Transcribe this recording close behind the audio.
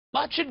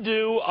Much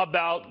ado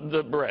about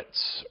the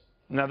Brits.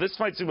 Now, this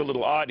might seem a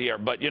little odd here,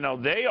 but, you know,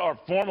 they are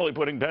formally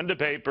putting pen to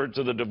paper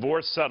to the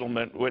divorce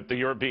settlement with the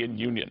European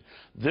Union.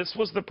 This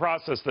was the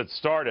process that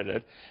started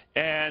it,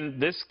 and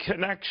this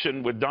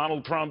connection with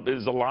Donald Trump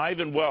is alive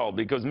and well,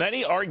 because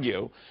many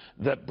argue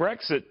that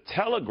Brexit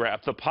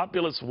telegraphed the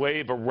populist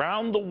wave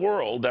around the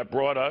world that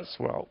brought us,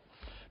 well,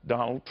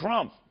 Donald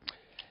Trump.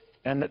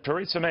 And that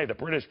Theresa May, the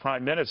British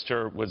Prime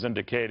Minister, was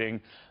indicating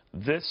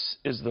this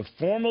is the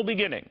formal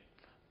beginning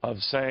of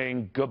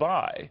saying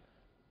goodbye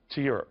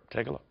to Europe.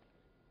 Take a look.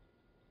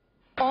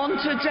 On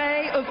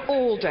today of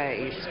all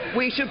days,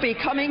 we should be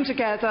coming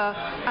together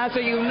as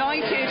a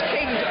united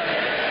kingdom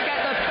to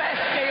get the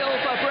best deal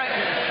for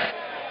Britain.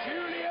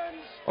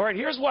 All right,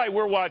 here's why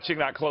we're watching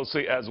that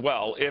closely as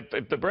well.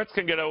 If the Brits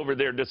can get over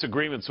their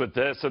disagreements with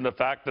this and the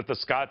fact that the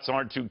Scots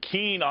aren't too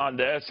keen on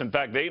this, in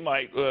fact, they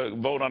might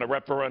vote on a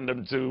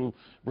referendum to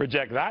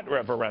reject that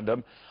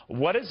referendum,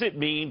 what does it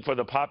mean for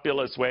the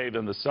populist wave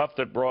and the stuff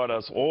that brought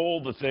us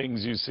all the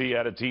things you see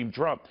out of Team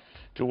Trump?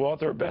 To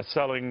author,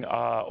 best-selling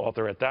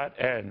author at that,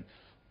 and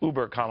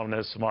Uber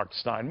columnist Mark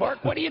Steyn.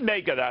 Mark, what do you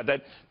make of that?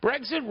 That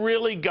Brexit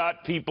really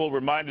got people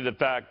reminded of the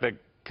fact that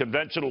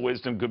conventional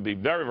wisdom could be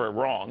very, very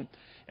wrong,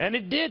 and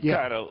it did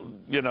kind of,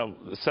 you know,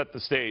 set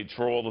the stage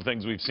for all the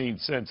things we've seen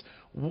since.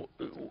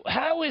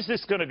 How is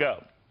this going to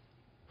go?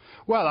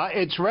 Well,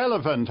 it's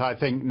relevant, I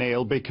think,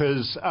 Neil,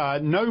 because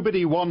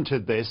nobody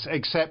wanted this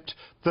except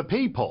the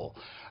people.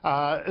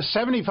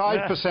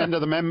 75% of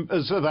the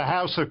members of the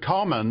House of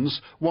Commons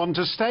want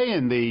to stay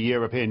in the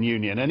European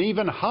Union, an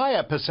even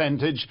higher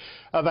percentage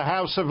of the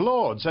House of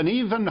Lords, an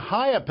even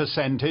higher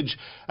percentage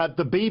at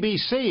the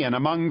BBC and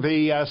among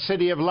the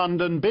City of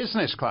London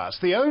business class.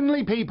 The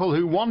only people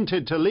who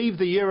wanted to leave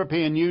the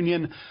European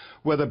Union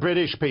were the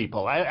British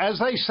people. As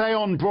they say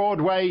on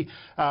Broadway,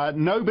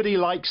 nobody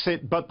likes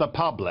it but the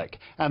public.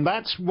 And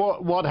that's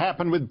what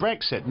happened with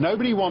Brexit.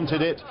 Nobody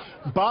wanted it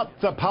but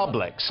the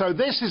public. So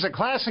this is a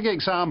classic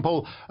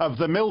example of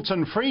the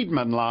Milton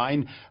Friedman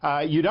line.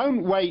 You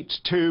don't wait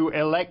to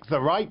elect the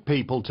right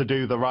people to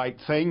do the right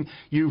thing.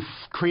 You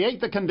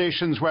create the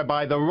conditions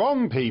whereby the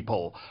wrong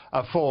people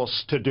are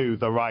forced to do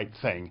the right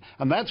thing.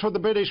 And that's what the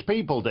British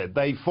people did.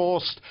 They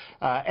forced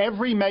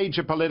every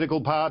major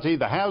political party,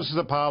 the Houses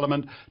of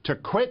Parliament, to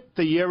quit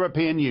the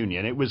European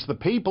Union. It was the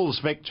people's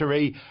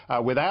victory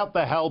without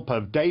the help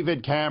of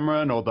David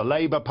Cameron or the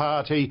Labour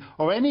Party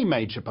or any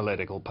major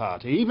political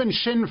party. Even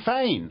Sinn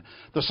Féin,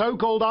 the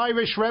so-called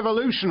Irish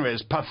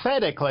revolutionaries,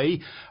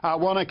 pathetically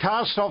want to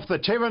cast off the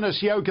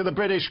tyrannous yoke of the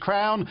British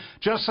Crown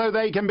just so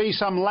they can be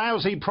some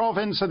lousy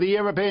province of the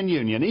European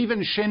Union.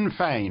 Even Sinn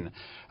Féin,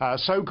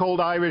 so-called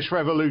Irish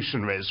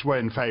revolutionaries, were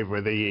in favour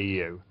of the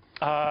EU.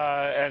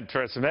 And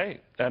Theresa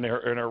May in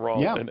her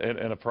role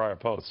in a prior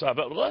post.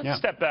 But let's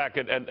step back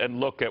and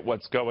look at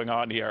what's going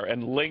on here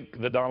and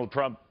link the Donald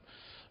Trump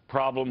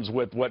problems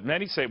with what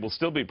many say will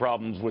still be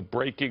problems with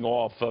breaking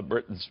off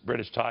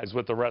British ties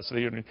with the rest of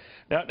the Union.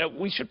 Now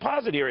we should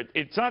posit here,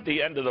 it's not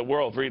the end of the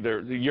world for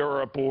either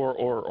Europe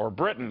or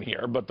Britain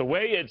here, but the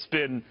way it's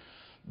been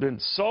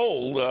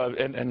sold,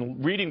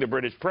 and reading the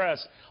British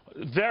press,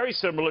 very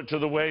similar to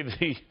the way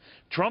the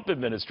Trump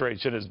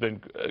administration has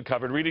been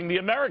covered, reading the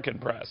American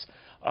press.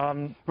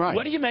 Right.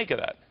 What do you make of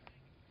that?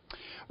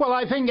 Well,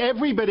 I think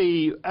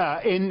everybody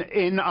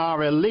in our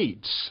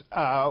elites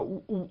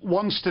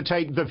wants to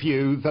take the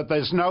view that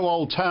there's no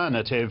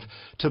alternative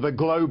to the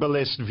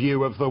globalist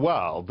view of the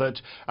world, that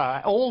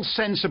all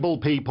sensible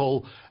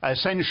people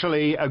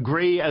essentially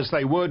agree, as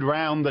they would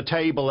round the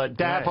table at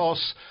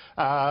Davos,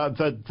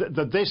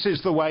 that this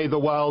is the way the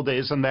world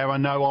is and there are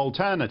no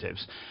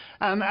alternatives.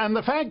 And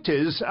the fact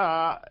is,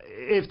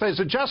 if there's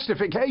a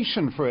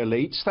justification for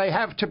elites, they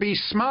have to be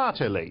smart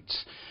elites.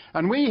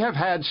 And we have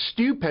had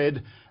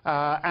stupid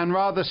and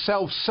rather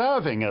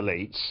self-serving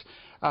elites.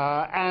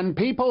 And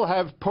people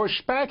have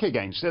pushed back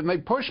against it. And they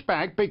push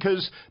back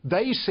because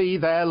they see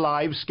their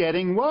lives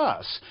getting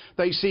worse.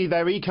 They see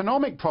their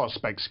economic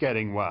prospects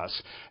getting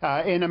worse.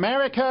 In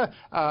America,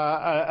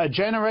 a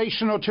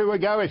generation or two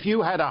ago, if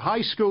you had a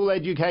high school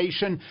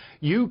education,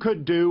 you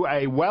could do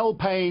a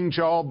well-paying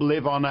job,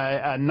 live on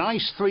a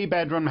nice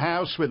three-bedroom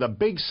house with a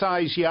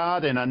big-size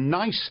yard in a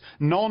nice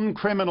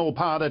non-criminal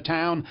part of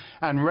town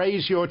and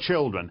raise your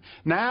children.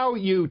 Now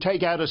you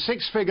take out a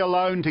six-figure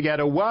loan to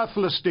get a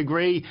worthless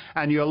degree,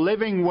 and you're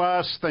living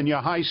worse than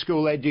your high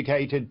school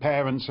educated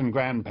parents and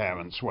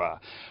grandparents were.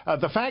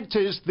 The fact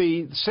is,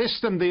 the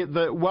system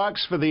that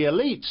works for the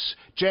elites,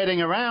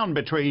 jetting around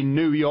between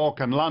New York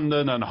and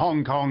London and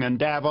Hong Kong and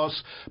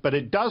Davos, but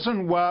it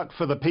doesn't work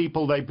for the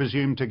people they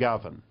presume to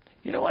govern.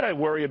 You know what I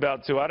worry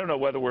about, too? I don't know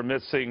whether we're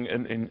missing,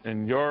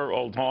 in your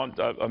old haunt,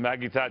 a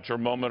Maggie Thatcher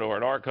moment, or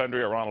in our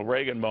country, a Ronald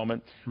Reagan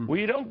moment, where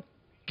you don't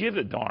give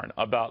a darn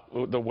about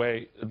the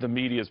way the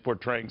media is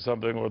portraying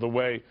something, or the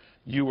way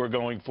you are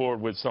going forward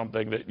with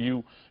something, that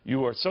you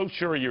are so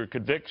sure of your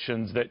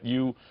convictions that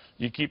you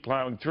keep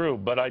plowing through.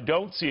 But I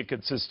don't see a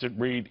consistent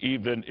read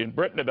even in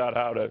Britain about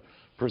how to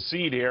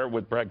proceed here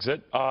with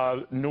Brexit,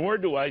 nor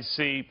do I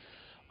see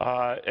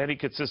any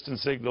consistent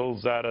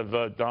signals out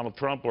of Donald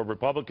Trump or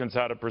Republicans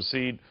how to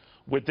proceed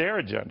with their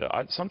agenda.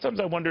 Sometimes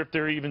I wonder if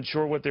they're even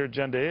sure what their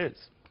agenda is.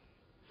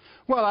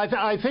 Well,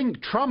 I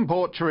think Trump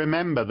ought to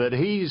remember that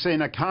he's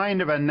in a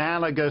kind of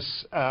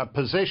analogous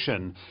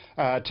position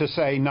to,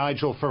 say,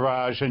 Nigel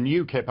Farage and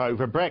UKIP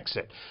over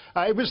Brexit.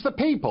 It was the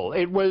people.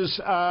 It was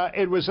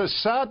a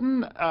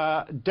certain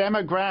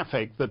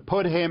demographic that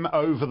put him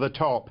over the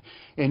top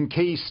in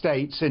key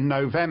states in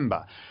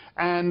November.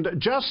 And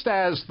just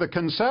as the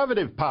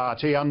Conservative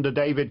Party under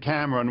David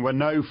Cameron were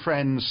no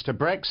friends to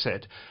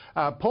Brexit,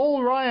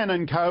 Paul Ryan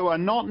and co. are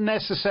not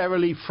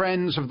necessarily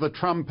friends of the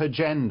Trump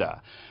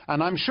agenda.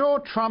 And I'm sure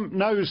Trump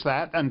knows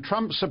that, and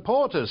Trump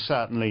supporters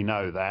certainly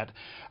know that.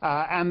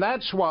 And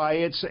that's why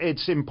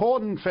it's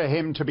important for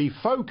him to be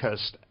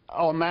focused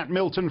on that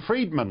Milton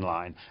Friedman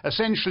line,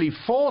 essentially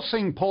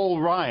forcing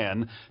Paul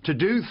Ryan to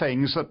do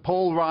things that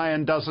Paul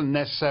Ryan doesn't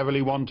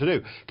necessarily want to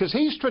do. Because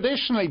he's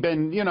traditionally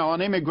been, you know,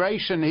 on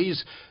immigration,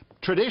 he's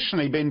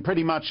traditionally been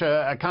pretty much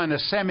a kind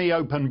of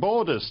semi-open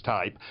borders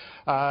type.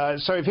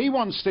 So if he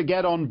wants to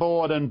get on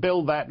board and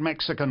build that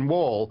Mexican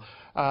wall,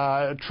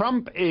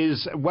 Trump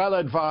is well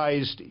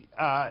advised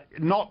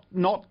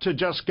not to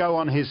just go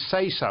on his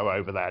say-so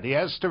over that. He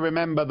has to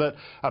remember that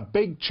a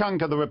big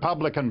chunk of the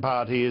Republican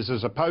Party is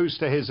as opposed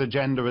to his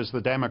agenda as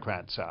the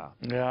Democrats are.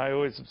 Yeah, I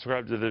always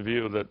subscribe to the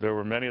view that there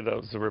were many of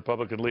those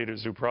Republican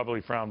leaders who probably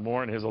frowned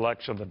more in his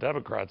election than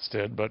Democrats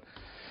did, but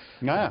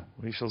yeah,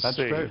 we shall that's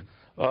see. True.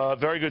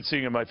 Very good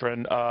seeing you, my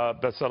friend.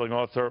 Best-selling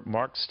author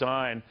Mark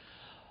Steyn.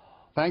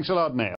 Thanks a lot, Neil.